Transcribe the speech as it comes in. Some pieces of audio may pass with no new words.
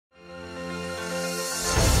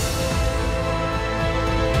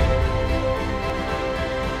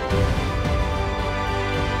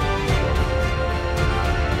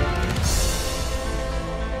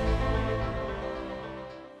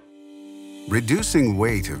Reducing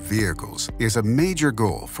weight of vehicles is a major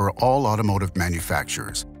goal for all automotive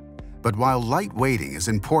manufacturers. But while lightweighting is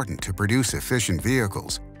important to produce efficient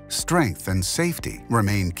vehicles, strength and safety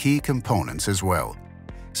remain key components as well.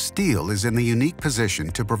 Steel is in the unique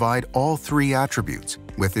position to provide all three attributes.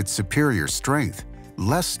 With its superior strength,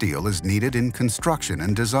 less steel is needed in construction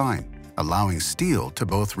and design, allowing steel to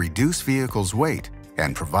both reduce vehicles' weight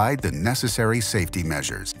and provide the necessary safety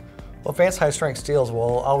measures. Well, advanced high-strength steels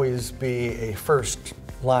will always be a first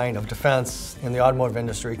line of defense in the automotive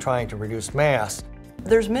industry trying to reduce mass.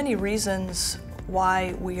 There's many reasons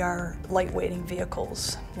why we are lightweighting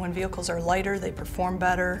vehicles. When vehicles are lighter, they perform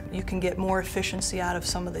better. You can get more efficiency out of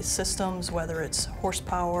some of the systems, whether it's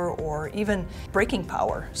horsepower or even braking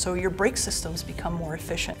power. So your brake systems become more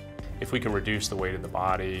efficient. If we can reduce the weight of the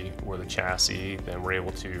body or the chassis, then we're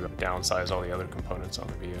able to downsize all the other components on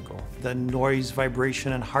the vehicle. The noise,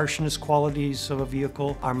 vibration, and harshness qualities of a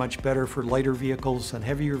vehicle are much better for lighter vehicles than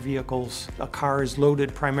heavier vehicles. A car is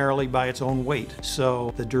loaded primarily by its own weight,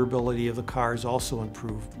 so the durability of the car is also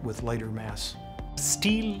improved with lighter mass.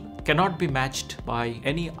 Steel cannot be matched by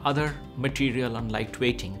any other material on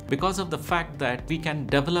lightweighting because of the fact that we can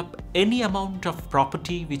develop any amount of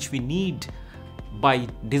property which we need by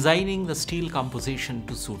designing the steel composition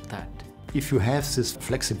to suit that. If you have this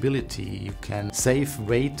flexibility, you can save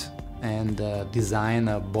weight and design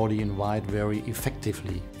a body in white very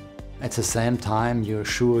effectively. At the same time, you're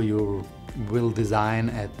sure you will design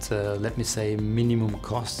at, let me say, minimum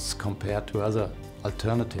costs compared to other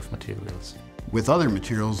alternative materials. With other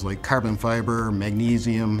materials like carbon fiber,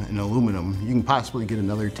 magnesium, and aluminum, you can possibly get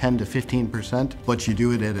another 10 to 15%, but you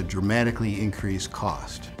do it at a dramatically increased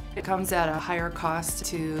cost. It comes at a higher cost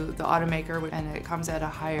to the automaker, and it comes at a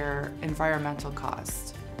higher environmental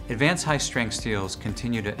cost. Advanced high-strength steels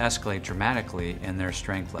continue to escalate dramatically in their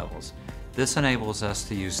strength levels. This enables us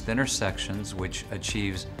to use thinner sections, which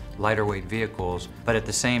achieves lighter weight vehicles, but at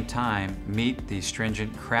the same time meet the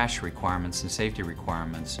stringent crash requirements and safety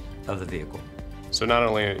requirements of the vehicle. So not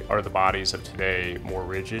only are the bodies of today more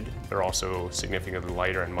rigid, they're also significantly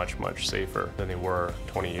lighter and much, much safer than they were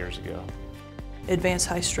 20 years ago. Advanced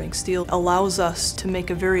high-strength steel allows us to make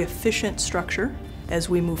a very efficient structure as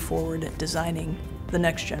we move forward at designing the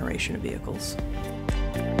next generation of vehicles.